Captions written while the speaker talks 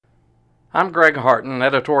I'm Greg Harton,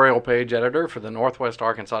 editorial page editor for the Northwest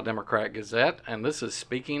Arkansas Democrat Gazette, and this is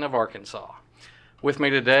Speaking of Arkansas. With me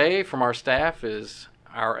today from our staff is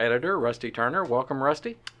our editor, Rusty Turner. Welcome,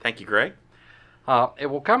 Rusty. Thank you, Greg. It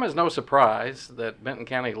will come as no surprise that Benton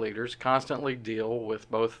County leaders constantly deal with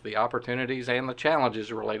both the opportunities and the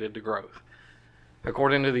challenges related to growth.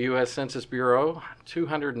 According to the U.S. Census Bureau,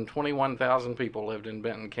 221,000 people lived in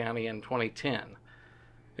Benton County in 2010.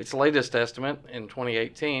 Its latest estimate in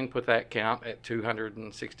 2018 put that count at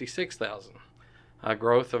 266,000, a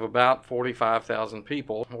growth of about 45,000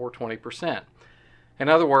 people, or 20%. In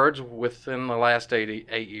other words, within the last 8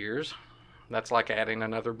 years, that's like adding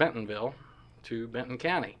another Bentonville to Benton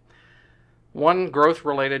County. One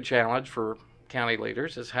growth-related challenge for county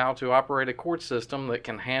leaders is how to operate a court system that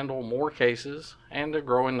can handle more cases and a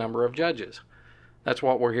growing number of judges. That's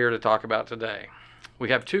what we're here to talk about today. We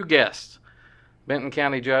have two guests. Benton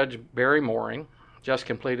County Judge Barry Moehring just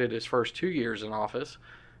completed his first 2 years in office,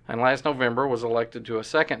 and last November was elected to a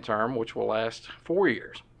second term, which will last 4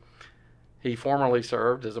 years. He formerly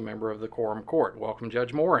served as a member of the Quorum Court. Welcome,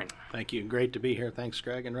 Judge Moehring. Thank you. Great to be here. Thanks,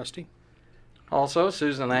 Greg and Rusty. Also,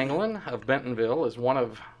 Susan Anglin of Bentonville is one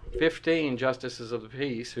of 15 justices of the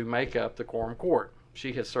peace who make up the Quorum Court.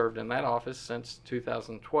 She has served in that office since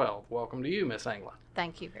 2012. Welcome to you, Miss Anglin.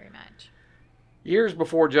 Thank you very much. Years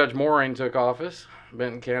before Judge Moehring took office,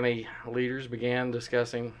 Benton County leaders began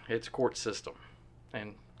discussing its court system.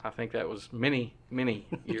 And I think that was many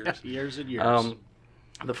years. Years and years.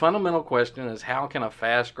 The fundamental question is, how can a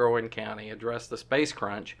fast-growing county address the space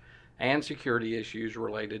crunch and security issues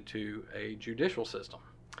related to a judicial system?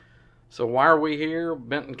 So why are we here?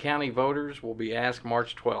 Benton County voters will be asked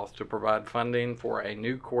March 12th to provide funding for a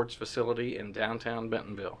new courts facility in downtown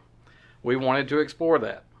Bentonville. We wanted to explore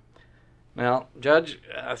that. Now, Judge,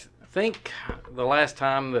 I think the last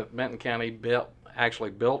time that Benton County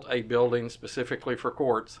actually built a building specifically for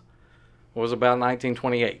courts was about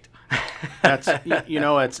 1928.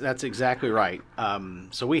 That's exactly right.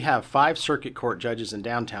 So we have 5 circuit court judges in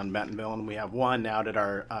downtown Bentonville, and we have one out at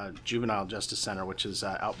our Juvenile Justice Center, which is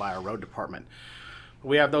out by our road department.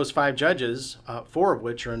 We have those 5 judges, 4 of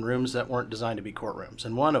which are in rooms that weren't designed to be courtrooms,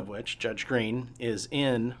 and one of which, Judge Green, is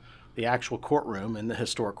in the actual courtroom in the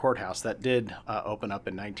historic courthouse that did open up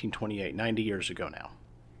in 1928, 90 years ago now.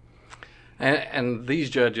 And these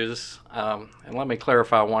judges, and let me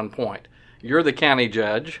clarify one point. You're the county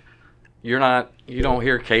judge. You don't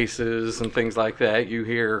hear cases and things like that. You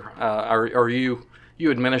hear, you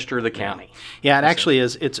administer the county. Yeah, it actually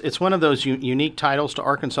is. It's one of those unique titles to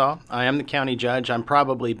Arkansas. I am the county judge. I'm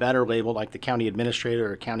probably better labeled like the county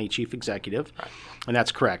administrator or county chief executive. Right. And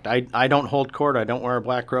that's correct. I don't hold court. I don't wear a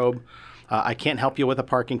black robe. I can't help you with a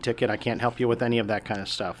parking ticket. I can't help you with any of that kind of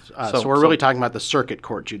stuff. So we're really talking about the circuit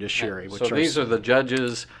court judiciary. Yeah. So these are the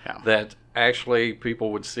judges that actually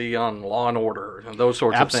people would see on Law and Order and those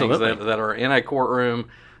sorts of things that are in a courtroom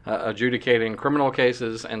adjudicating criminal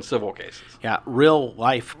cases and civil cases. Yeah, real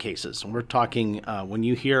life cases. And we're talking when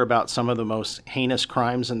you hear about some of the most heinous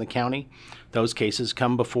crimes in the county, those cases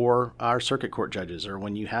come before our circuit court judges. Or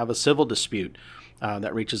when you have a civil dispute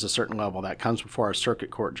that reaches a certain level, that comes before our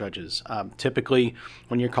circuit court judges. Typically,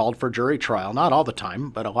 when you're called for jury trial, not all the time,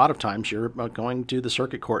 but a lot of times you're going to the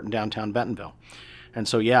circuit court in downtown Bentonville. And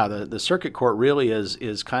so, yeah, the circuit court really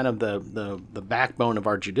is kind of the backbone of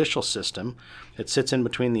our judicial system. It sits in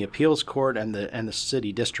between the appeals court and the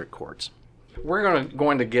city district courts. We're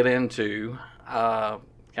going to get into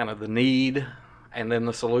kind of the need and then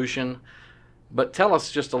the solution. But tell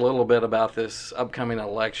us just a little bit about this upcoming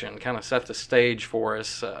election, kind of set the stage for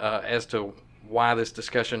us as to why this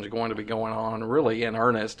discussion is going to be going on really in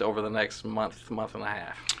earnest over the next month and a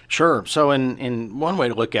half. Sure. So in one way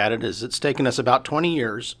to look at it is it's taken us about 20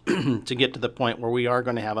 years to get to the point where we are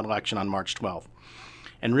going to have an election on March 12th.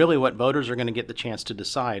 And really what voters are going to get the chance to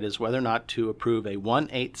decide is whether or not to approve a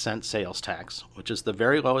 1/8 cent sales tax, which is the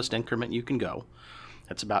very lowest increment you can go.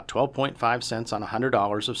 That's about 12.5 cents on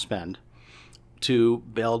 $100 of spend, to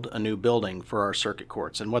build a new building for our circuit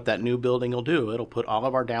courts. And what that new building will do, it'll put all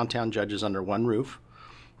of our downtown judges under one roof,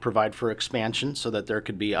 provide for expansion so that there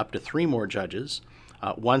could be up to 3 more judges,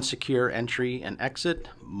 one secure entry and exit,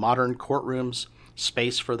 modern courtrooms,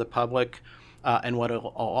 space for the public, and what it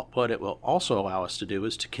will also allow us to do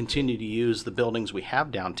is to continue to use the buildings we have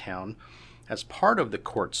downtown as part of the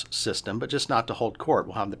courts system, but just not to hold court.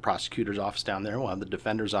 We'll have the prosecutor's office down there. We'll have the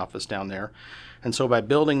defender's office down there. And so by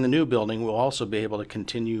building the new building, we'll also be able to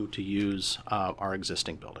continue to use our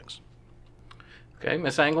existing buildings. Okay,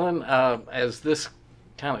 Ms. Anglin, as this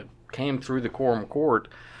kind of came through the Quorum Court,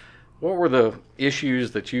 What were the issues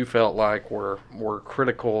that you felt like were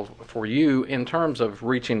critical for you in terms of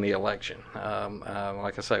reaching the election?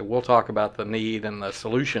 Like I say, we'll talk about the need and the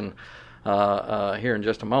solution here in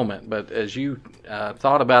just a moment. But as you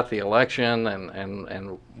thought about the election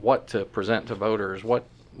and what to present to voters, what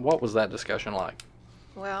was that discussion like?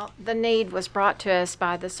 Well, the need was brought to us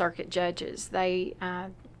by the circuit judges. They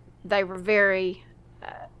were very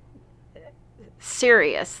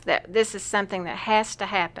serious that this is something that has to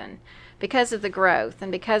happen because of the growth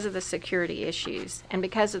and because of the security issues and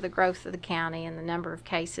because of the growth of the county and the number of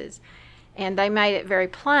cases. And they made it very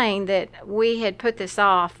plain that we had put this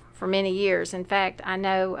off for many years. In fact, I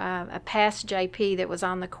know a past JP that was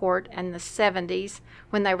on the court in the 70s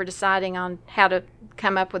when they were deciding on how to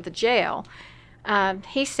come up with the jail.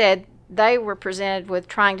 He said they were presented with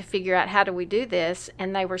trying to figure out how do we do this,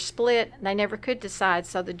 and they were split. They never could decide,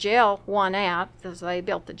 so the jail won out because they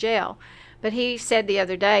built the jail. But he said the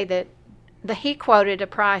other day that he quoted a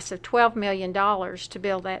price of $12 million to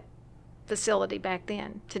build that facility back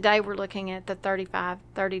then. Today we're looking at the $30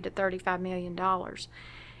 to $35 million.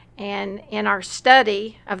 And in our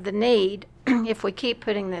study of the need, if we keep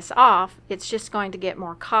putting this off, it's just going to get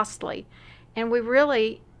more costly. And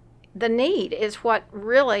the need is what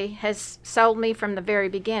really has sold me from the very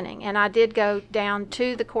beginning. And I did go down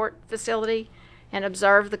to the court facility and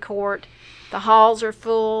observe the court. The halls are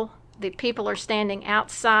full. The people are standing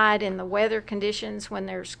outside in the weather conditions when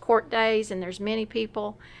there's court days and there's many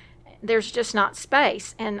people. There's just not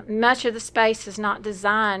space. And much of the space is not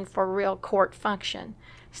designed for real court function.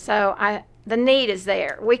 So the need is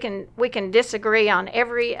there. We can disagree on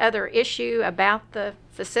every other issue about the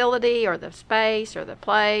facility or the space or the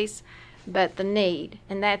place, but the need,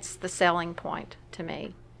 and that's the selling point to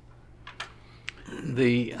me.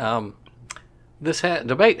 The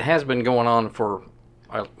debate has been going on for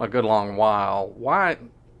a good long while. Why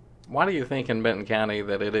do you think in Benton County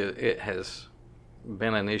that it has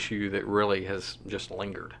been an issue that really has just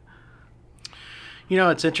lingered? You know,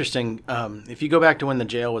 it's interesting. If you go back to when the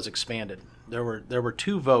jail was expanded, there were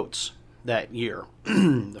two votes that year.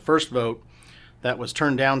 The first vote that was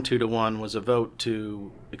turned down 2-1 was a vote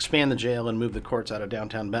to expand the jail and move the courts out of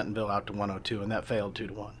downtown Bentonville out to 102, and that failed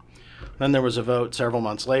 2-1. Then there was a vote several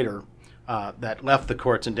months later that left the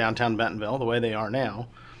courts in downtown Bentonville the way they are now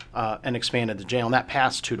and expanded the jail, and that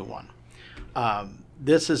passed 2-1.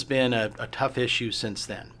 This has been a tough issue since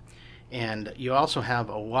then. And you also have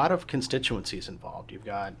a lot of constituencies involved. You've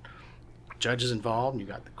got judges involved, you've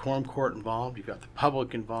got the Quorum Court involved, you've got the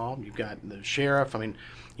public involved, you've got the sheriff. I mean,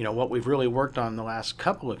 you know, what we've really worked on the last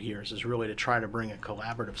couple of years is really to try to bring a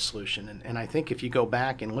collaborative solution. And I think if you go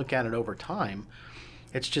back and look at it over time,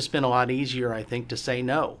 it's just been a lot easier, I think, to say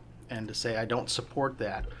no and to say I don't support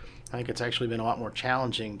that. I think it's actually been a lot more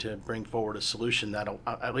challenging to bring forward a solution that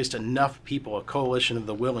at least enough people, a coalition of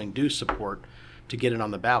the willing, do support to get it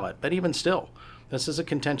on the ballot. But even still, this is a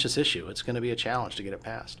contentious issue. It's going to be a challenge to get it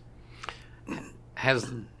passed.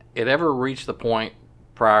 Has it ever reached the point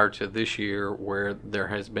prior to this year where there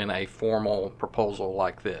has been a formal proposal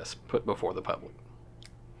like this put before the public?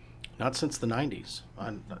 Not since the 90s.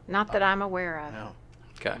 Not that I'm aware of. No.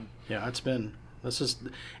 Okay. Yeah, it's been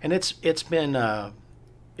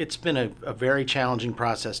a very challenging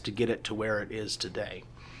process to get it to where it is today.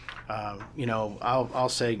 You know, I'll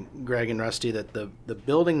say, Greg and Rusty, that the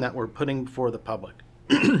building that we're putting before the public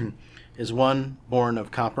is one born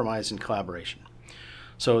of compromise and collaboration.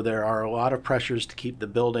 So there are a lot of pressures to keep the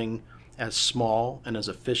building as small and as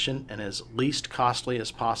efficient and as least costly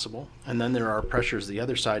as possible. And then there are pressures the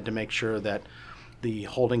other side to make sure that the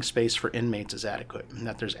holding space for inmates is adequate, and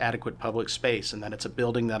that there's adequate public space, and that it's a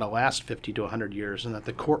building that'll last 50 to 100 years, and that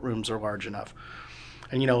the courtrooms are large enough.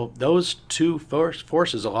 And, you know, those two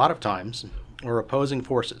forces a lot of times are opposing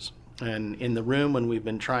forces. And in the room when we've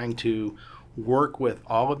been trying to work with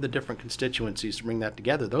all of the different constituencies to bring that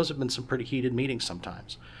together, those have been some pretty heated meetings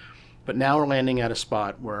sometimes. But now we're landing at a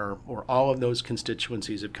spot where all of those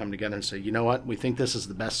constituencies have come together and say, you know what, we think this is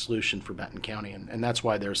the best solution for Benton County, and that's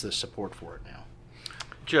why there's this support for it now.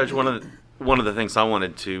 Judge, one of the things I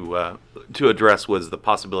wanted to address was the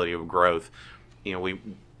possibility of growth. You know,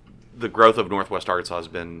 the growth of Northwest Arkansas has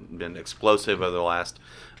been explosive over the last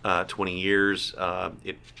 20 years.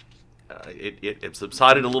 It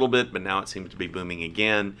subsided a little bit, but now it seems to be booming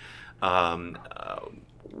again.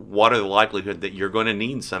 What are the likelihood that you're going to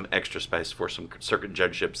need some extra space for some circuit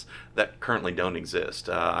judgeships that currently don't exist?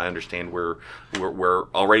 I understand we're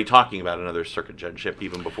already talking about another circuit judgeship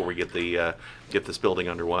even before we get this building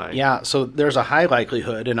underway. Yeah, so there's a high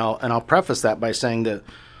likelihood, and I'll preface that by saying that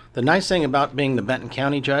the nice thing about being the Benton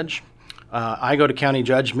County judge, I go to county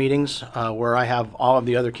judge meetings where I have all of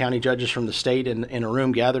the other county judges from the state in a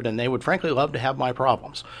room gathered, and they would frankly love to have my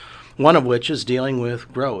problems. One of which is dealing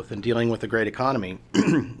with growth and dealing with a great economy.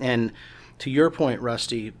 And to your point,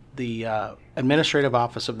 Rusty, the Administrative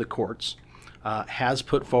Office of the Courts has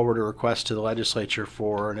put forward a request to the legislature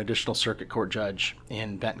for an additional circuit court judge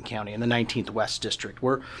in Benton County in the 19th West District.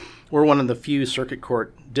 We're one of the few circuit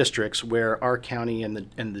court districts where our county and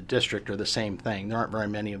the district are the same thing. There aren't very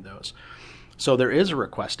many of those. So there is a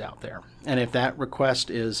request out there. And if that request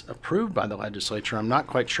is approved by the legislature, I'm not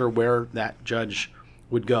quite sure where that judge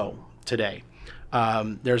would go today.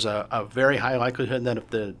 There's a very high likelihood that if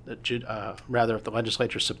the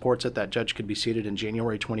legislature supports it, that judge could be seated in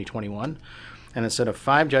January 2021. And instead of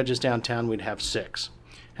 5 judges downtown, we'd have 6.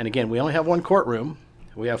 And again, we only have 1 courtroom.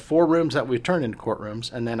 We have 4 rooms that we've turned into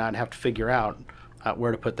courtrooms, and then I'd have to figure out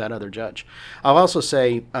where to put that other judge. I'll also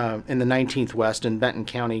say in the 19th West in Benton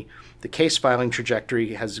County, the case filing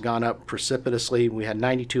trajectory has gone up precipitously. We had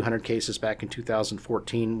 9,200 cases back in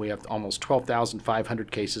 2014. We have almost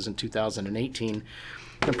 12,500 cases in 2018.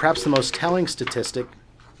 And perhaps the most telling statistic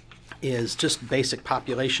is just basic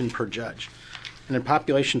population per judge. And in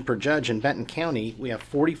population per judge in Benton County, we have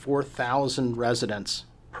 44,000 residents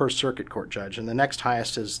per circuit court judge. And the next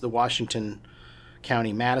highest is the Washington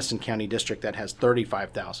County, Madison County District that has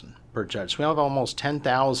 35,000 per judge. So we have almost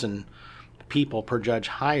 10,000 people per judge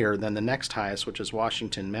higher than the next highest, which is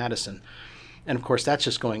Washington, Madison. And of course, that's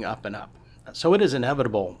just going up and up. So it is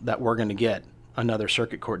inevitable that we're going to get another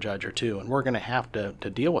circuit court judge or 2, and we're going to have to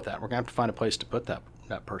deal with that. We're going to have to find a place to put that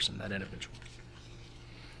person, that individual.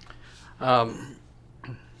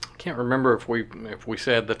 Can't remember if we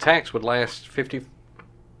said the tax would last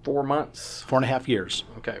 54 months. 4.5 years.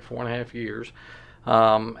 Okay, 4.5 years.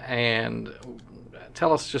 And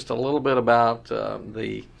tell us just a little bit about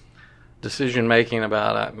the decision making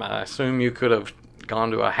about. I assume you could have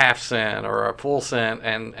gone to a half cent or a full cent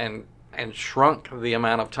and shrunk the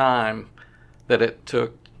amount of time that it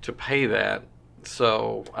took to pay that.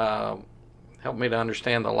 So help me to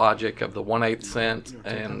understand the logic of the 1/8 cent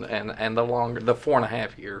and the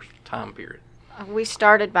 4.5 years time period. We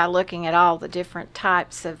started by looking at all the different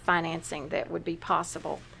types of financing that would be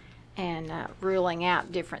possible and ruling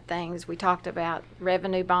out different things. We talked about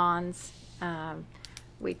revenue bonds.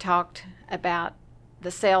 We talked about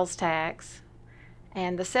the sales tax.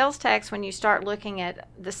 And the sales tax, when you start looking at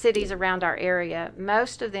the cities around our area,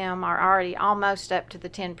 most of them are already almost up to the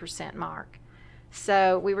 10% mark.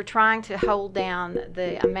 So we were trying to hold down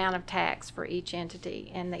the amount of tax for each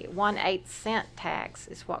entity, and the 1/8 cent tax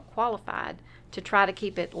is what qualified to try to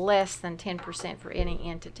keep it less than 10% for any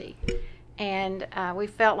entity. And we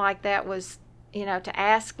felt like that was, to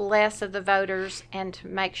ask less of the voters and to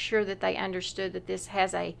make sure that they understood that this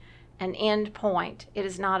has an end point. It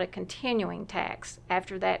is not a continuing tax.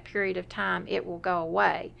 After that period of time, it will go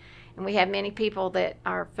away. And we have many people that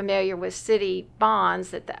are familiar with city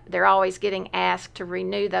bonds that they're always getting asked to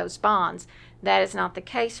renew those bonds. That is not the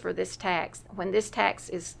case for this tax. When this tax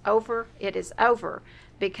is over, it is over,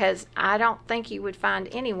 because I don't think you would find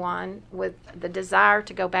anyone with the desire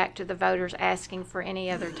to go back to the voters asking for any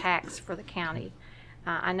other tax for the county.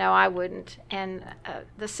 I know I wouldn't. And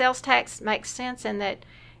the sales tax makes sense in that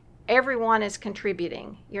everyone is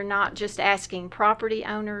contributing. You're not just asking property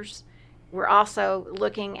owners. We're also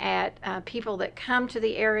looking at people that come to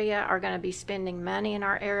the area are going to be spending money in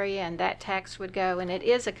our area, and that tax would go. And it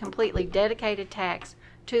is a completely dedicated tax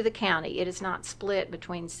to the county. It is not split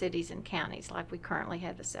between cities and counties like we currently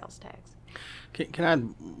have the sales tax. Can I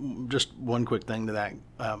add just one quick thing to that?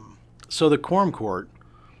 So the Quorum Court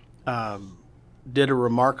did a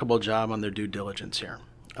remarkable job on their due diligence here.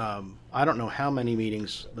 I don't know how many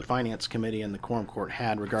meetings the Finance Committee and the Quorum Court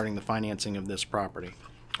had regarding the financing of this property,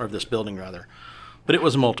 or of this building rather, but it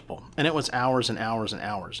was multiple, and it was hours and hours and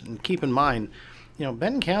hours. And keep in mind,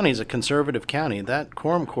 Benton County is a conservative county. That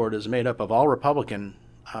Quorum Court is made up of all Republican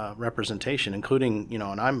representation, including,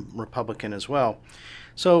 and I'm Republican as well.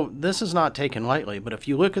 So this is not taken lightly, but if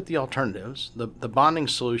you look at the alternatives, the bonding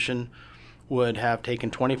solution would have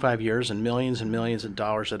taken 25 years and millions of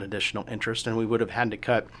dollars at additional interest, and we would have had to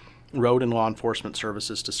cut road and law enforcement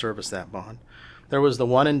services to service that bond. There was the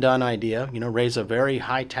one and done idea, raise a very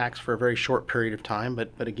high tax for a very short period of time, but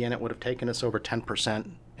again, it would have taken us over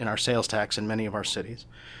 10% in our sales tax in many of our cities.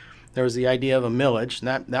 There was the idea of a millage,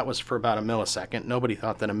 and that was for about a millisecond. Nobody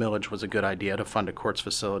thought that a millage was a good idea to fund a courts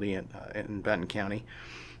facility in Benton County.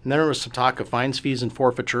 And then there was some talk of fines, fees, and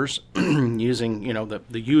forfeitures using,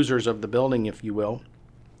 the users of the building, if you will.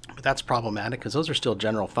 But that's problematic because those are still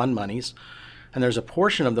general fund monies And there's a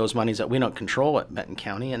portion of those monies that we don't control at Benton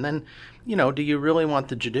County. And then, do you really want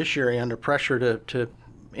the judiciary under pressure to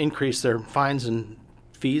increase their fines and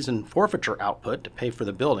fees and forfeiture output to pay for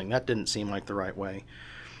the building? That didn't seem like the right way.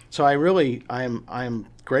 So I'm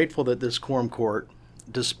grateful that this Quorum Court,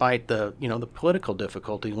 despite the political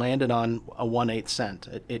difficulty, landed on a 1/8 cent.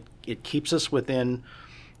 It keeps us within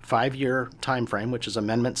 5-year time frame, which is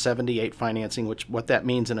Amendment 78 financing, which what that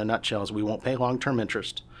means in a nutshell is we won't pay long-term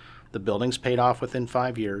interest. The building's paid off within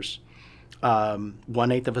 5 years.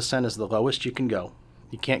 1/8 of a cent is the lowest you can go.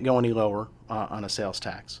 You can't go any lower on a sales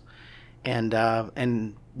tax. And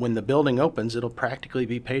when the building opens, it'll practically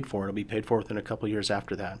be paid for. It'll be paid for within a couple of years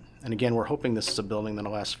after that. And again, we're hoping this is a building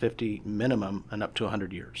that'll last 50 minimum and up to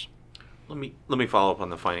 100 years. Let me follow up on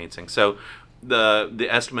the financing. So the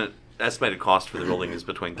estimated cost for the building is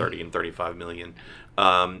between 30 and 35 million.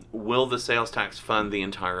 Will the sales tax fund the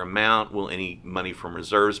entire amount? Will any money from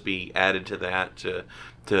reserves be added to that to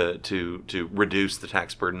reduce the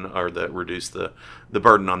tax burden or reduce the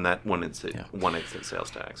burden on that 1/8 cent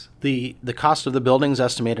sales tax? The cost of the building is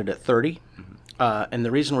estimated at 30. And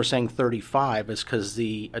the reason we're saying 35 is because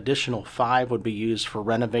the additional 5 would be used for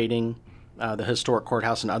renovating the historic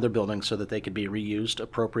courthouse and other buildings so that they could be reused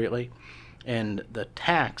appropriately. And the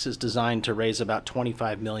tax is designed to raise about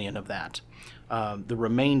 25 million of that. The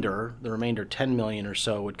remainder 10 million or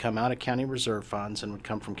so would come out of county reserve funds and would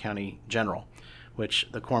come from county general, which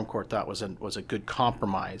the Quorum Court thought was a good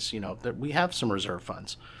compromise. That we have some reserve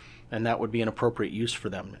funds, and that would be an appropriate use for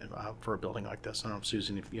them for a building like this. I don't know,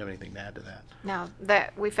 Susan, if you have anything to add to that. No,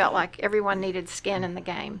 that we felt like everyone needed skin in the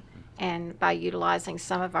game, and by utilizing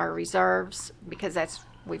some of our reserves, because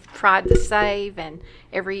we've tried to save, and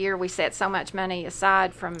every year we set so much money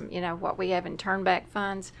aside from what we have in turnback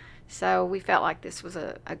funds. So we felt like this was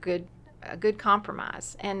a good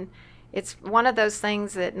compromise, and it's one of those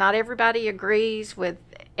things that not everybody agrees with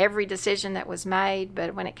every decision that was made,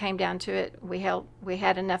 but when it came down to it, we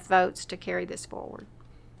had enough votes to carry this forward.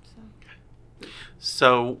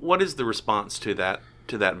 So what is the response to that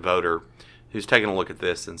voter who's taking a look at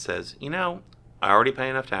this and says, I already pay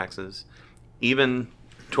enough taxes, even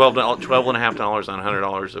 $12.50 on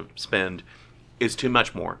 $100 of spend is too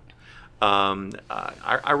much more. I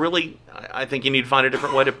think you need to find a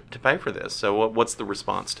different way to pay for this. So what's the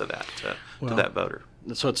response to that to that voter?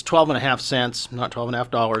 So it's 12.5 cents, not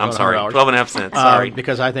 $12.50. I'm sorry, 12.5 cents. Sorry,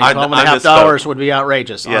 because I think $12.50 would be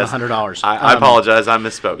outrageous on $100. I apologize. I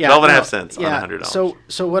misspoke. 12.5 cents on $100.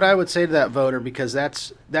 So what I would say to that voter, because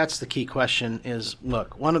that's the key question, is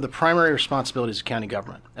look, one of the primary responsibilities of county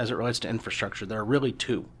government as it relates to infrastructure, there are really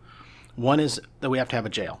two. One is that we have to have a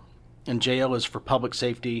jail, and jail is for public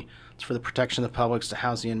safety. It's for the protection of the public, to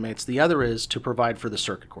house the inmates. The other is to provide for the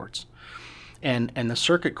circuit courts, and the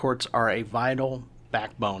circuit courts are a vital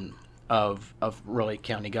backbone of really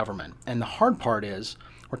county government. And the hard part is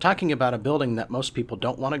we're talking about a building that most people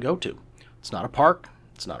don't want to go to. It's not a park.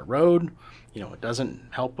 It's not a road. It doesn't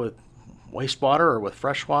help with wastewater or with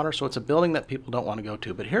fresh water. So it's a building that people don't want to go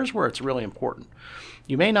to. But here's where it's really important.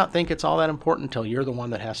 You may not think it's all that important until you're the one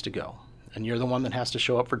that has to go. And you're the one that has to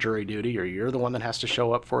show up for jury duty, or you're the one that has to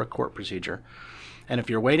show up for a court procedure. And if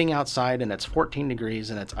you're waiting outside and it's 14 degrees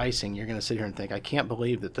and it's icing, you're going to sit here and think, I can't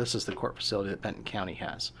believe that this is the court facility that Benton County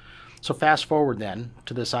has. So fast forward then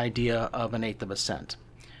to this idea of 1/8 of a cent.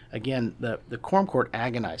 Again, the Quorum Court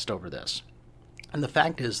agonized over this. And the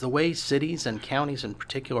fact is, the way cities and counties in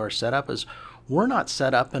particular are set up is we're not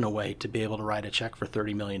set up in a way to be able to write a check for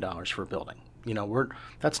 $30 million for a building.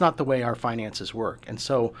 That's not the way our finances work. And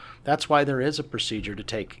so that's why there is a procedure to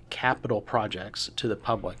take capital projects to the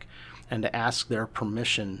public and to ask their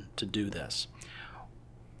permission to do this.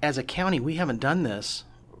 As a county, we haven't done this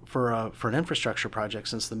for an infrastructure project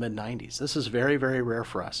since the mid-90s. This is very, very rare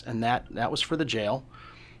for us. And that was for the jail.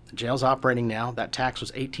 The jail's operating now. That tax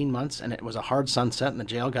was 18 months, and it was a hard sunset, and the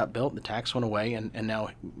jail got built, the tax went away, and now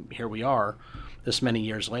here we are this many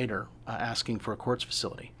years later asking for a courts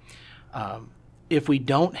facility. If we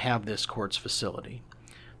don't have this courts facility,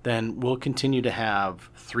 then we'll continue to have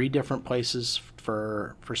 3 different places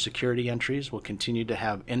for security entries. We'll continue to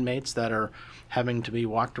have inmates that are having to be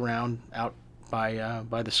walked around out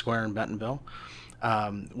by the square in Bentonville.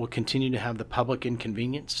 We'll continue to have the public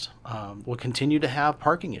inconvenienced. We'll continue to have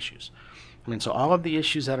parking issues. So all of the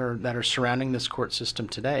issues that are surrounding this court system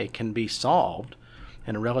today can be solved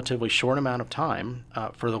in a relatively short amount of time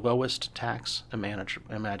for the lowest tax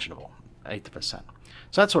imaginable, 1/8 of a cent.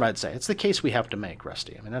 So that's what I'd say. It's the case we have to make,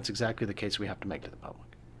 Rusty. That's exactly the case we have to make to the public.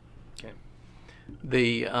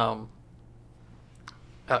 Okay.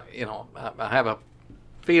 I have a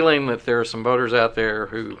feeling that there are some voters out there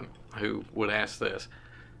who would ask this,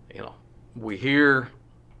 we hear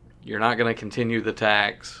you're not going to continue the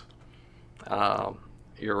tax.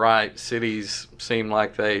 You're right. Cities seem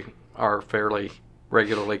like they are fairly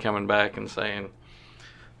regularly coming back and saying,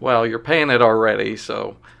 well, you're paying it already.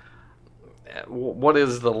 So what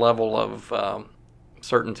is the level of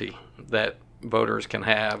certainty that voters can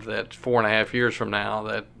have that 4.5 years from now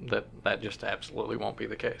that just absolutely won't be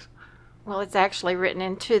the case? Well, it's actually written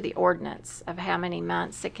into the ordinance of how many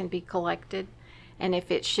months it can be collected, and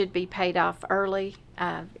if it should be paid off early,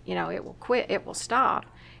 it will stop.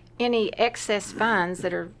 Any excess funds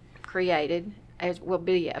that are created will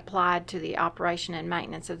be applied to the operation and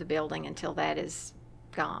maintenance of the building until that is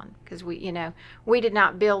gone, because we did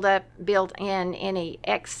not build in any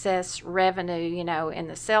excess revenue, in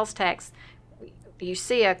the sales tax. You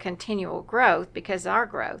see a continual growth because of our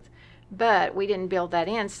growth, but we didn't build that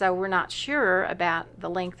in, so we're not sure about the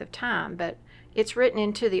length of time. But it's written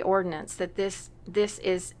into the ordinance that this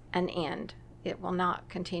is an end. It will not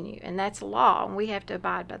continue, and that's law, and we have to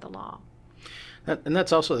abide by the law. And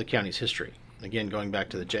that's also the county's history. Again, going back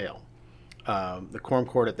to the jail. The Quorum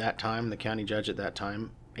Court at that time, the county judge at that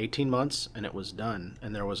time, 18 months, and it was done,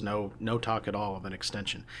 and there was no talk at all of an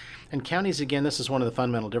extension. And counties, again, this is one of the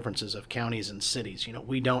fundamental differences of counties and cities.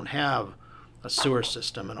 We don't have a sewer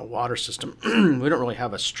system and a water system. We don't really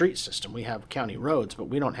have a street system. We have county roads, but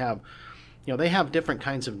we don't have, they have different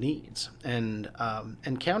kinds of needs, and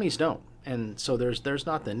counties don't. And so there's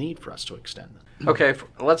not the need for us to extend them. Okay,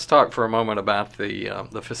 let's talk for a moment about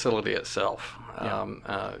the facility itself.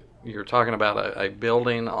 Yeah. You're talking about a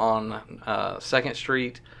building on 2nd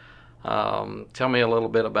Street. Tell me a little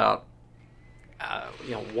bit about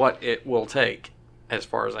what it will take as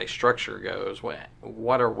far as a structure goes.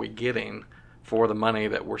 What are we getting for the money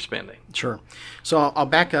that we're spending? Sure. So I'll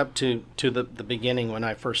back up to the beginning when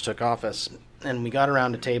I first took office. And we got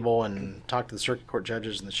around a table and talked to the circuit court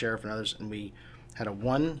judges and the sheriff and others, and we had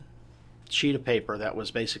one sheet of paper that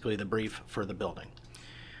was basically the brief for the building.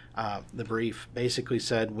 The brief basically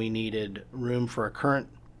said we needed room for our current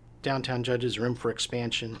downtown judges, room for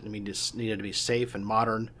expansion, and we just needed to be safe and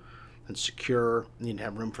modern and secure. We needed to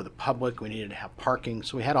have room for the public. We needed to have parking.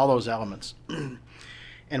 So we had all those elements.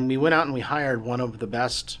 And we went out and we hired one of the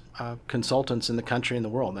best consultants in the country and the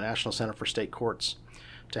world, the National Center for State Courts,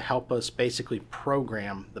 to help us basically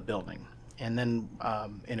program the building. And then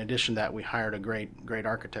in addition to that, we hired a great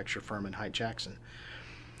architecture firm in Height-Jackson.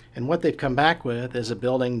 And what they've come back with is a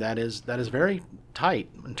building that is very tight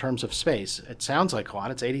in terms of space. It sounds like a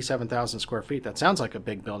lot. It's 87,000 square feet. That sounds like a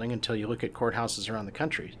big building until you look at courthouses around the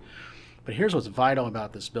country. But here's what's vital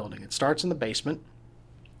about this building. It starts in the basement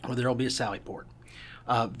where there will be a sally port.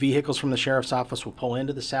 Vehicles from the sheriff's office will pull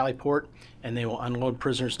into the sally port, and they will unload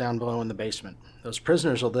prisoners down below in the basement. Those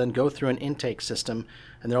prisoners will then go through an intake system,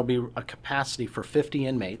 and there will be a capacity for 50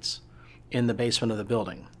 inmates in the basement of the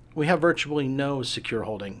building. We have virtually no secure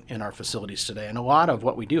holding in our facilities today, and a lot of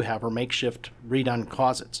what we do have are makeshift redone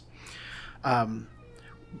closets.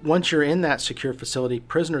 Once you're in that secure facility,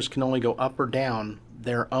 prisoners can only go up or down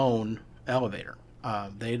their own elevator.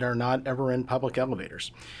 They are not ever in public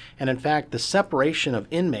elevators. And in fact, the separation of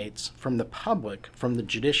inmates from the public, from the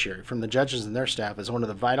judiciary, from the judges and their staff is one of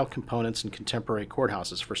the vital components in contemporary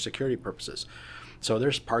courthouses for security purposes. So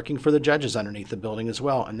there's parking for the judges underneath the building as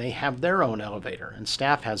well, and they have their own elevator, and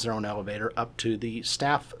staff has their own elevator up to the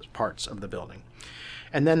staff parts of the building.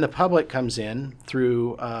 And then the public comes in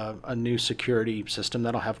through a new security system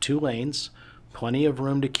that'll have 2 lanes, plenty of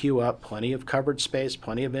room to queue up, plenty of covered space,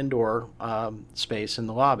 plenty of indoor space in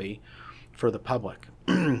the lobby for the public.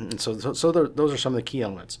 And so those are some of the key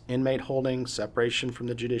elements. Inmate holding, separation from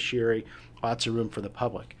the judiciary, lots of room for the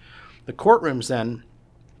public. The courtrooms then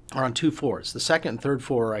are on 2 floors. The 2nd and 3rd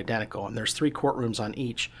floor are identical, and there's 3 courtrooms on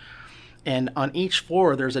each. And on each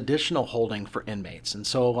floor, there's additional holding for inmates. And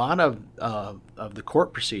so a lot of the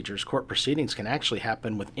court proceedings can actually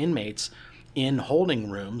happen with inmates in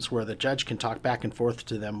holding rooms where the judge can talk back and forth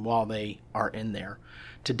to them while they are in there.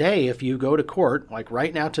 Today, if you go to court, like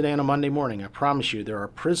right now today on a Monday morning, I promise you there are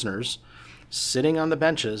prisoners sitting on the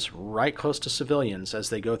benches right close to civilians as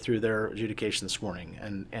they go through their adjudication this morning.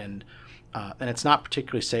 And it's not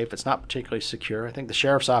particularly safe. It's not particularly secure. I think the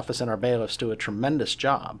sheriff's office and our bailiffs do a tremendous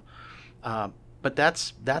job. But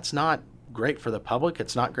that's not great for the public.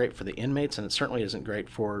 It's not great for the inmates, and it certainly isn't great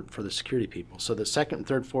for the security people. So the 2nd and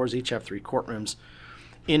 3rd floors each have 3 courtrooms,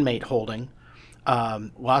 inmate holding,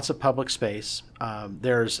 lots of public space.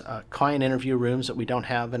 There's client interview rooms that we don't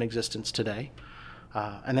have in existence today.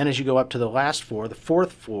 And then as you go up to the last floor, the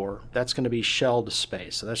 4th floor, that's going to be shelled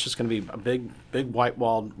space. So that's just going to be a big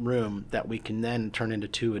white-walled room that we can then turn into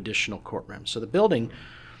 2 additional courtrooms. So the building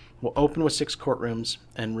We'll open with 6 courtrooms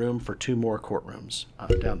and room for 2 more courtrooms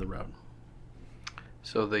down the road.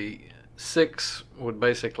 So the 6 would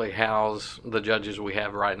basically house the judges we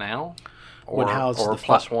have right now, or, Would house or the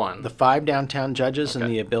plus one. The 5 downtown judges and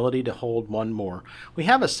Okay. the ability to hold 1 more. We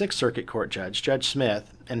have a 6th Circuit Court judge, Judge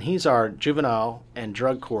Smith, and he's our juvenile and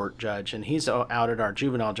drug court judge, and he's out at our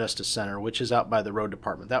Juvenile Justice Center, which is out by the road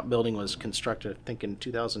department. That building was constructed, I think, in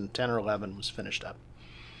 2010 or 11, was finished up.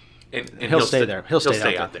 And He'll stay there. He'll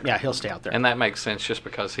stay out there. Yeah, he'll stay out there. And that makes sense just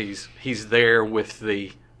because he's there with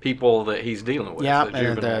the people that he's dealing with. Yeah, the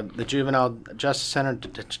and juvenile. the Juvenile Justice Center,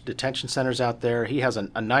 detention center's out there. He has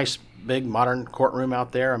a nice, big, modern courtroom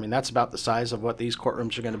out there. I mean, that's about the size of what these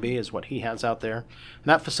courtrooms are going to be, is what he has out there. And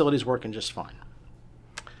that facility's working just fine.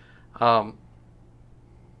 Tell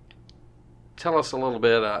us a little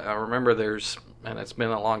bit. I remember and it's been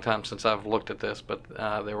a long time since I've looked at this, but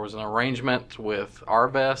there was an arrangement with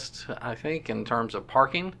Arvest, I think, in terms of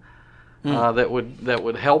parking. That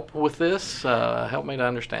would help with this. Help me to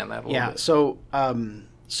understand that a little bit.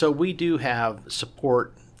 So we do have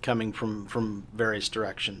support coming from various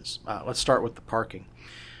directions. Let's start with the parking.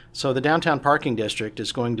 So the downtown parking district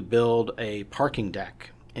is going to build a parking deck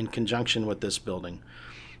in conjunction with this building,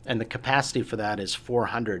 and the capacity for that is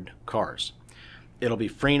 400 cars. It'll be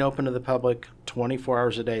free and open to the public 24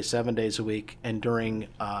 hours a day, 7 days a week, and during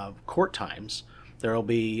court times there will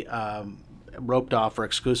be roped off for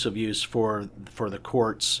exclusive use for the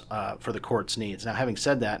court's needs. Now, having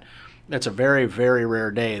said that, it's a very, very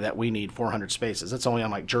rare day that we need 400 spaces. It's only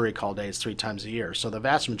on like jury call days 3 times a year. So the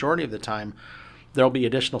vast majority of the time, there'll be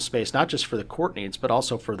additional space, not just for the court needs, but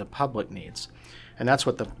also for the public needs. And that's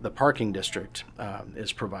what the parking district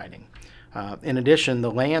is providing. In addition,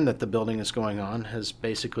 the land that the building is going on has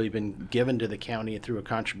basically been given to the county through a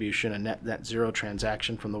contribution, a net zero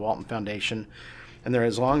transaction from the Walton Foundation. And there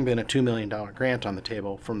has long been a $2 million grant on the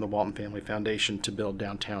table from the Walton Family Foundation to build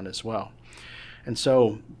downtown as well. And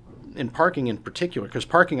so in parking in particular, because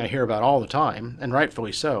parking I hear about all the time, and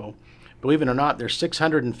rightfully so, believe it or not, there's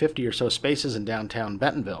 650 or so spaces in downtown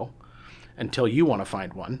Bentonville until you want to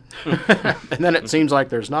find one. And then it seems like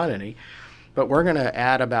there's not any. But we're going to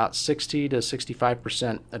add about 60 to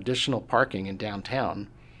 65% additional parking in downtown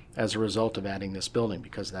as a result of adding this building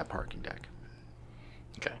because of that parking deck.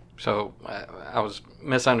 Okay. So I was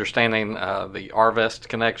misunderstanding the Arvest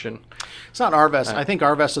connection. It's not Arvest. I think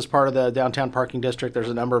Arvest is part of the downtown parking district. There's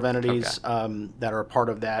a number of entities that are a part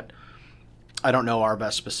of that. I don't know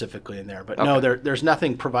Arvest specifically in there, but no, there's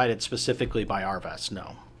nothing provided specifically by Arvest.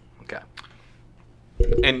 No. Okay.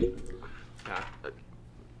 And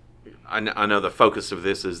I know the focus of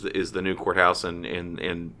this is the new courthouse and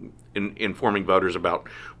informing voters about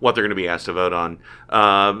what they're going to be asked to vote on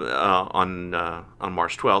March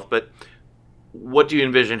 12th. But what do you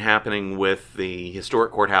envision happening with the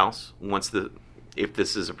historic courthouse if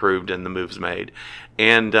this is approved and the move's made?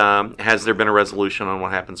 And has there been a resolution on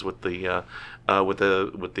what happens with the old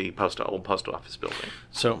post office building?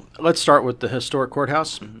 So let's start with the historic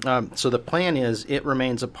courthouse. So the plan is it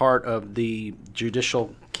remains a part of the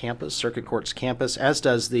judicial campus, Circuit Court's campus, as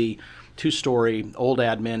does the 2-story old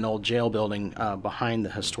admin, old jail building behind the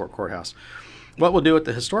historic courthouse. What we'll do at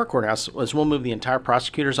the historic courthouse is we'll move the entire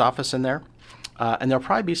prosecutor's office in there, and there'll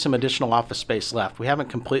probably be some additional office space left. We haven't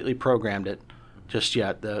completely programmed it just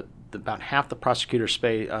yet. About half the prosecutor's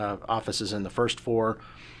office is in the first floor,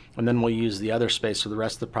 and then we'll use the other space for the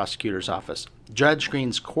rest of the prosecutor's office. Judge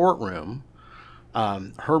Green's courtroom,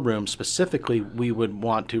 her room specifically, we would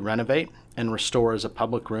want to renovate and restore as a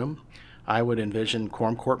public room. I would envision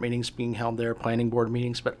Quorum Court meetings being held there, planning board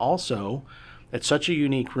meetings, but also it's such a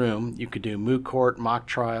unique room. You could do moot court, mock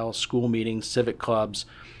trial, school meetings, civic clubs.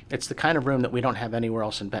 It's the kind of room that we don't have anywhere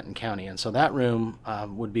else in Benton County. And so that room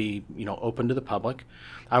would be, open to the public.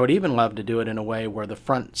 I would even love to do it in a way where the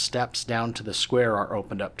front steps down to the square are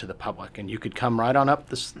opened up to the public, and you could come right on up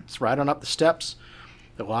the steps.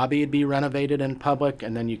 The lobby would be renovated in public,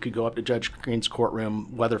 and then you could go up to Judge Green's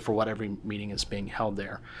courtroom, whether for whatever meeting is being held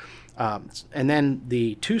there. And then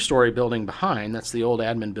the 2-story building behind, that's the old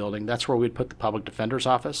admin building, that's where we'd put the public defender's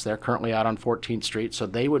office. They're currently out on 14th Street, so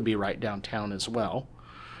they would be right downtown as well.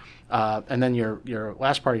 And then your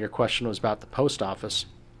last part of your question was about the post office.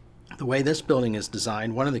 The way this building is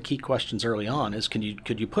designed, one of the key questions early on is could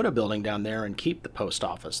you put a building down there and keep the post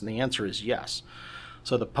office? And the answer is yes.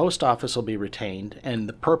 So the post office will be retained, and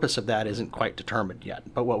the purpose of that isn't quite determined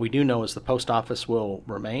yet. But what we do know is the post office will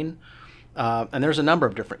remain. And there's a number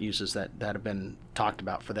of different uses that have been talked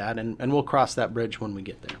about for that, and we'll cross that bridge when we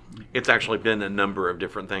get there. It's actually been a number of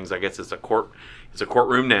different things. I guess it's a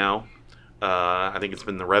courtroom now. I think it's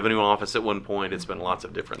been the revenue office at one point. It's been lots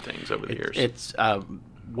of different things over the years. It's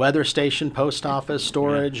weather station, post office,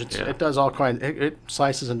 storage. Yeah. It does all kinds. It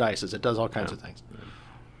slices and dices. It does all kinds of things.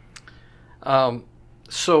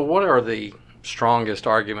 So what are the strongest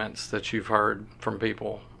arguments that you've heard from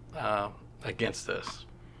people against this?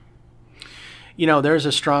 There's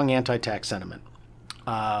a strong anti-tax sentiment.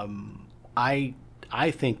 I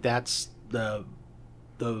think that's the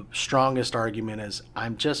strongest argument is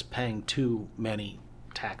I'm just paying too many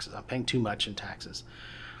taxes. I'm paying too much in taxes.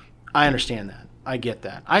 I understand that. I get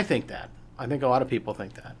that. I think that. I think a lot of people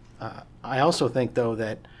think that. I also think, though,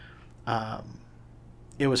 that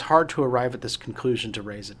it was hard to arrive at this conclusion to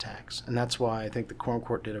raise a tax. And that's why I think the Quorum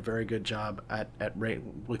Court did a very good job at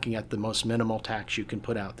looking at the most minimal tax you can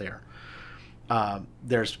put out there.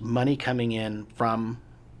 There's money coming in from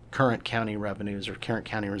current county revenues or current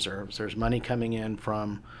county reserves. There's money coming in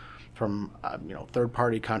from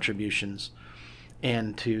third-party contributions.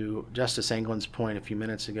 And to Justice Anglin's point a few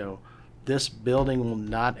minutes ago, this building will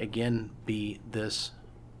not again be this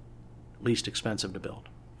least expensive to build.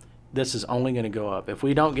 This is only going to go up. If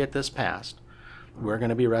we don't get this passed, we're going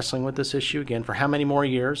to be wrestling with this issue again for how many more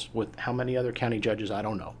years, with how many other county judges, I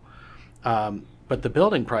don't know. But the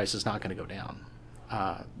building price is not going to go down.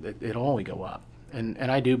 It'll only go up. And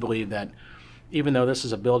I do believe that even though this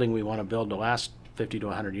is a building we want to build to last 50 to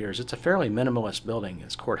 100 years, it's a fairly minimalist building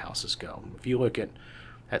as courthouses go. If you look at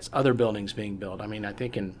other buildings being built, I mean, I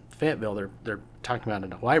think in Fayetteville they're talking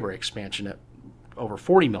about a library expansion at over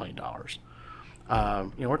 $40 million.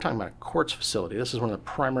 We're talking about a courts facility. This is one of the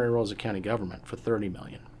primary roles of county government for $30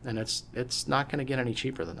 million, and it's not going to get any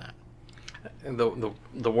cheaper than that. And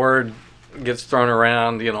the word gets thrown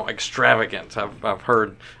around, extravagant. I've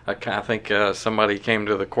heard. I think somebody came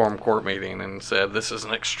to the Quorum Court meeting and said this is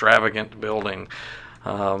an extravagant building.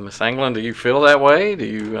 Ms. Anglin, do you feel that way? Do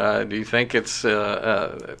you think it's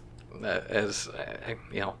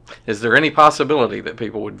is there any possibility that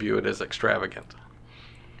people would view it as extravagant?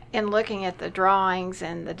 In looking at the drawings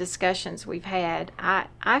and the discussions we've had,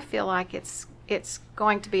 I feel like it's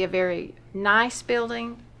going to be a very nice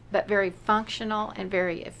building, but very functional and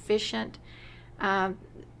very efficient.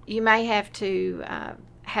 You may have to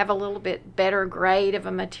have a little bit better grade of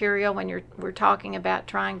a material when we're talking about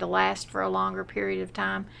trying to last for a longer period of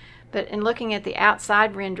time. But in looking at the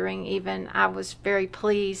outside rendering, even, I was very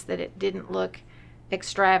pleased that it didn't look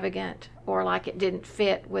extravagant or like it didn't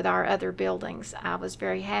fit with our other buildings. I was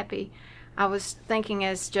very happy. I was thinking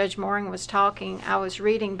as Judge Moehring was talking, I was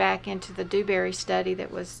reading back into the Dewberry study that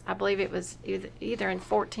was, I believe it was either in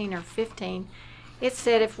 14 or 15. It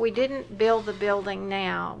said if we didn't build the building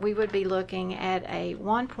now, we would be looking at a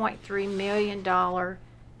 $1.3 million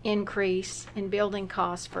increase in building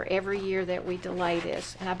costs for every year that we delay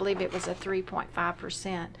this. And I believe it was a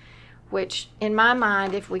 3.5%, which in my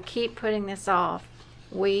mind, if we keep putting this off,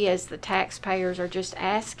 we as the taxpayers are just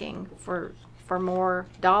asking for more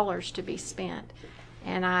dollars to be spent.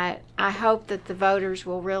 And I hope that the voters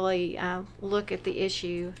will really look at the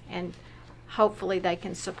issue and hopefully they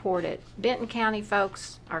can support it. Benton County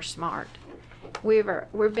folks are smart. We've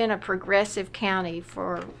been a progressive county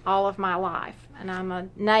for all of my life, and I'm a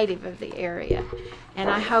native of the area. And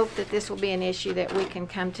I hope that this will be an issue that we can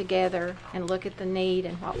come together and look at the need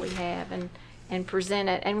and what we have and present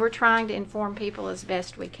it. And we're trying to inform people as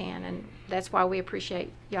best we can, and that's why we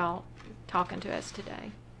appreciate y'all talking to us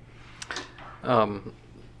today. And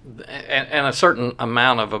a certain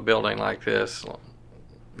amount of a building like this,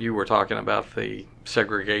 you were talking about the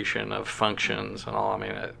segregation of functions and all. I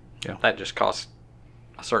mean, that just costs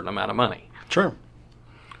a certain amount of money. Sure.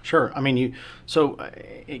 I mean,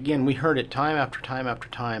 again, we heard it time after time after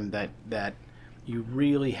time that you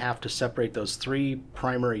really have to separate those three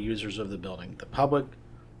primary users of the building: the public,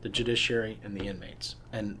 the judiciary, and the inmates.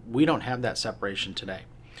 And we don't have that separation today.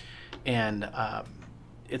 And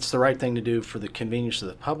it's the right thing to do for the convenience of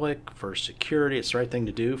the public, for security. It's the right thing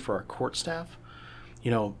to do for our court staff.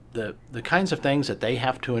 The kinds of things that they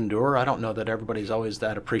have to endure, I don't know that everybody's always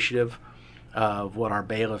that appreciative of what our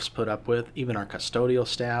bailiffs put up with, even our custodial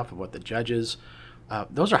staff, of what the judges.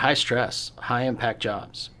 Those are high stress, high impact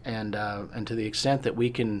jobs. And to the extent that we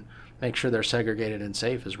can make sure they're segregated and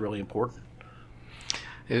safe is really important.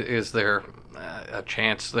 Is there a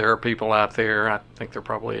chance there are people out there, I think there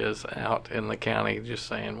probably is, out in the county just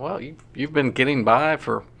saying, well, you've been getting by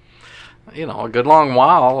for a good long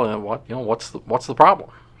while, and what's the problem?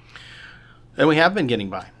 And we have been getting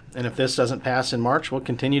by. And if this doesn't pass in March, we'll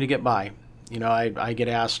continue to get by. I get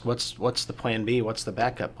asked, what's the plan B? What's the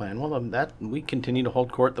backup plan? Well, that we continue to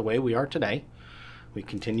hold court the way we are today. We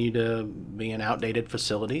continue to be in outdated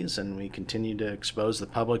facilities, and we continue to expose the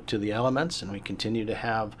public to the elements, and we continue to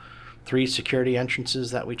have 3 security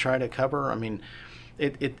entrances that we try to cover. I mean,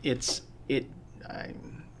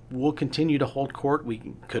 We'll continue to hold court.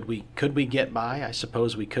 Could we get by? I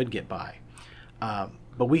suppose we could get by.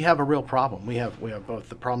 But we have a real problem. We have both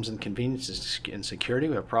the problems in convenience and security.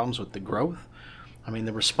 We have problems with the growth. I mean,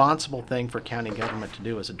 the responsible thing for county government to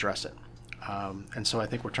do is address it. And so I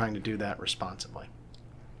think we're trying to do that responsibly.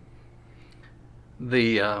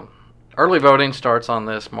 The early voting starts on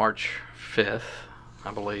this March 5th,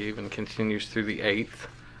 I believe, and continues through the 8th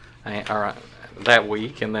that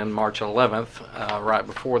week, and then March 11th, right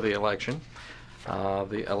before the election.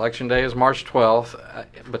 The election day is March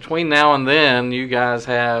 12th. Between now and then, you guys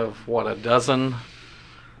have, a dozen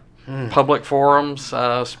public forums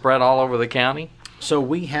spread all over the county? So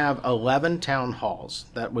we have 11 town halls.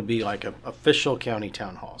 That would be like official county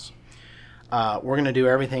town halls. We're going to do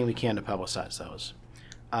everything we can to publicize those.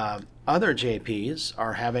 Other JPs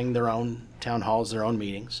are having their own town halls, their own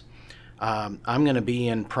meetings. I'm going to be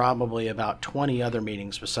in probably about 20 other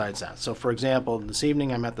meetings besides that. So, for example, this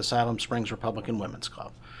evening I'm at the Siloam Springs Republican Women's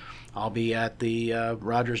Club. I'll be at the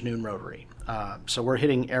Rogers Noon Rotary. So we're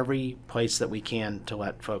hitting every place that we can to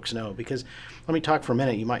let folks know. Because let me talk for a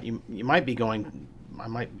minute. You might be going. I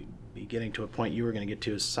might be getting to a point you were going to get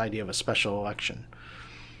to, is this idea of a special election.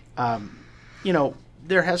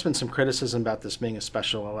 There has been some criticism about this being a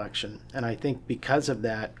special election, and I think because of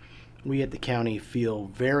that, we at the county feel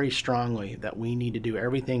very strongly that we need to do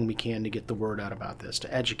everything we can to get the word out about this,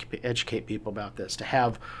 to educate people about this, to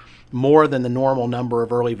have more than the normal number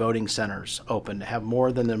of early voting centers open, to have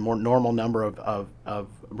more than the normal number of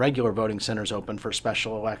regular voting centers open for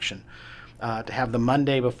special election, to have the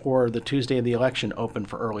Monday before the Tuesday of the election open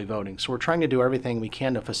for early voting. So we're trying to do everything we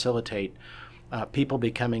can to facilitate people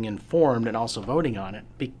becoming informed and also voting on it,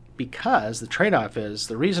 because the trade-off is,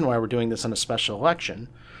 the reason why we're doing this in a special election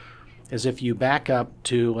is if you back up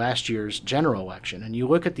to last year's general election and you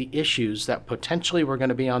look at the issues that potentially were going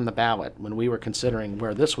to be on the ballot when we were considering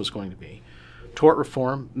where this was going to be. Tort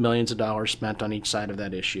reform, millions of dollars spent on each side of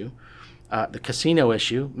that issue. The casino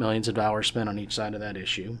issue, millions of dollars spent on each side of that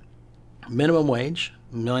issue. Minimum wage,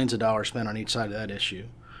 millions of dollars spent on each side of that issue.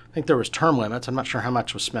 I think there was term limits. I'm not sure how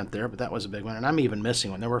much was spent there, but that was a big one. And I'm even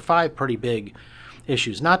missing one. There were 5 pretty big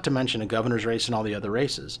issues, not to mention a governor's race and all the other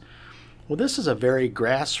races. Well, this is a very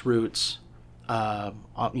grassroots,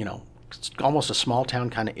 almost a small town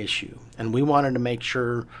kind of issue. And we wanted to make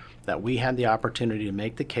sure that we had the opportunity to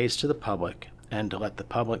make the case to the public and to let the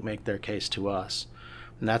public make their case to us.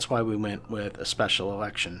 And that's why we went with a special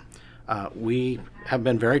election. We have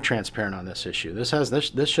been very transparent on this issue. This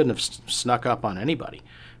shouldn't have snuck up on anybody.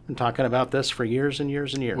 Been talking about this for years and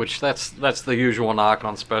years and years. Which that's the usual knock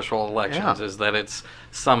on special elections, is that it's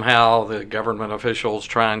somehow the government officials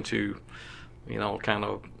trying to,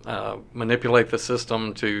 manipulate the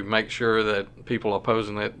system to make sure that people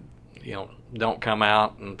opposing it, don't come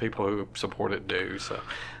out and people who support it do. So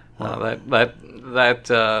I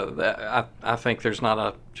think there's not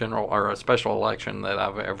a general or a special election that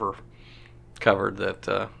I've ever covered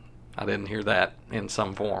that I didn't hear that in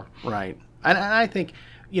some form. Right, and I think.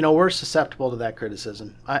 We're susceptible to that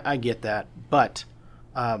criticism. I get that. But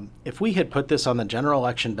if we had put this on the general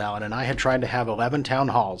election ballot and I had tried to have 11 town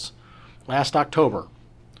halls last October,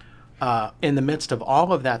 in the midst of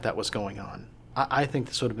all of that was going on, I think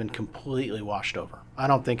this would have been completely washed over. I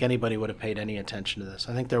don't think anybody would have paid any attention to this.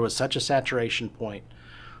 I think there was such a saturation point,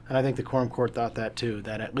 and I think the Quorum Court thought that too,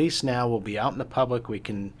 that at least now we'll be out in the public. We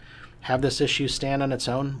can have this issue stand on its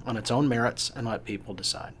own merits and let people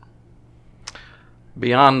decide.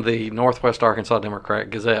 Beyond the Northwest Arkansas Democrat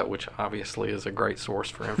Gazette, which obviously is a great source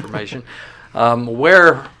for information,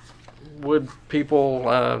 where would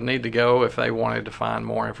people need to go if they wanted to find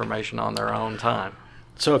more information on their own time?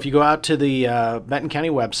 So if you go out to the Benton County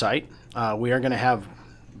website, we are going to have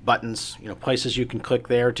buttons, places you can click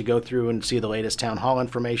there to go through and see the latest town hall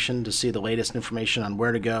information, to see the latest information on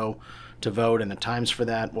where to go to vote and the times for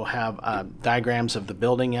that. We'll have diagrams of the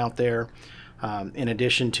building out there. In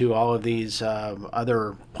addition to all of these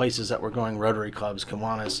other places that we're going, Rotary clubs,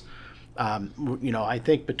 Kiwanis, I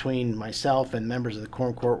think between myself and members of the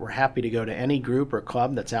Quorum Court, we're happy to go to any group or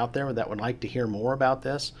club that's out there that would like to hear more about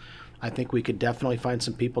this. I think we could definitely find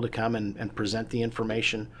some people to come and present the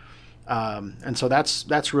information. And so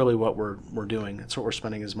that's really what we're doing. That's what we're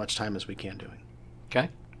spending as much time as we can doing. Okay.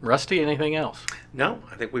 Rusty, anything else? No,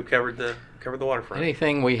 I think we've covered the waterfront.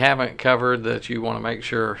 Anything we haven't covered that you want to make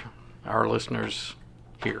sure our listeners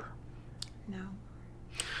hear? No.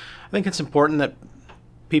 I think it's important that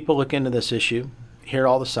people look into this issue, hear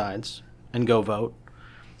all the sides, and go vote,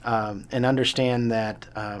 and understand that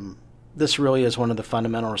this really is one of the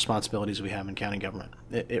fundamental responsibilities we have in county government.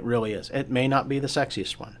 It really is. It may not be the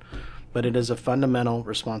sexiest one, but it is a fundamental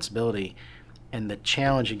responsibility. And the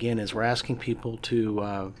challenge again is we're asking people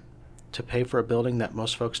to pay for a building that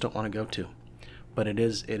most folks don't want to go to, but it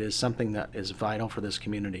is something that is vital for this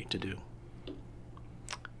community to do.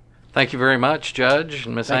 Thank you very much, Judge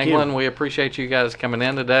and Ms. Thank you. Anglin. We appreciate you guys coming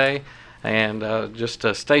in today. And just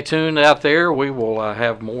stay tuned out there. We will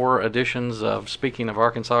have more editions of Speaking of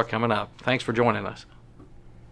Arkansas coming up. Thanks for joining us.